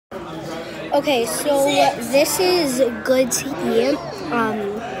Okay, so this is good to eat.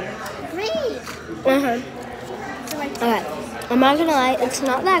 Great. Okay, I'm not gonna lie, it's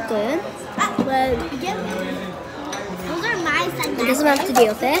not that good, but Those are my sunglasses. it doesn't have to deal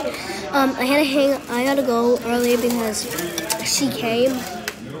with it. I had to go early because she came.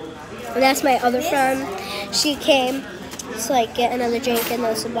 And that's my other friend. She came to like get another drink, and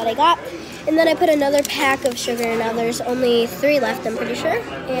this is what I got. And then I put another pack of sugar, and now there's only 3 left, I'm pretty sure.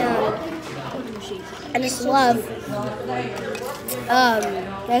 And I just love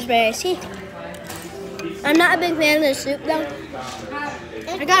raspberry iced tea. I'm not a big fan of the soup though.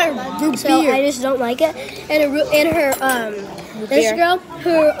 I got a root So I just don't like it. And her this girl,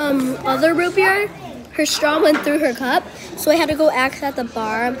 her other root beer, her straw went through her cup, so I had to go ask at the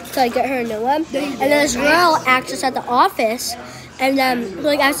bar to like, get her a new one. And then this girl asked us at the office, and then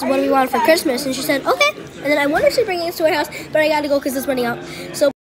like asked us what do we want for Christmas, and she said okay. And then I wanted to bring it to her house, but I got to go because it's running out. So.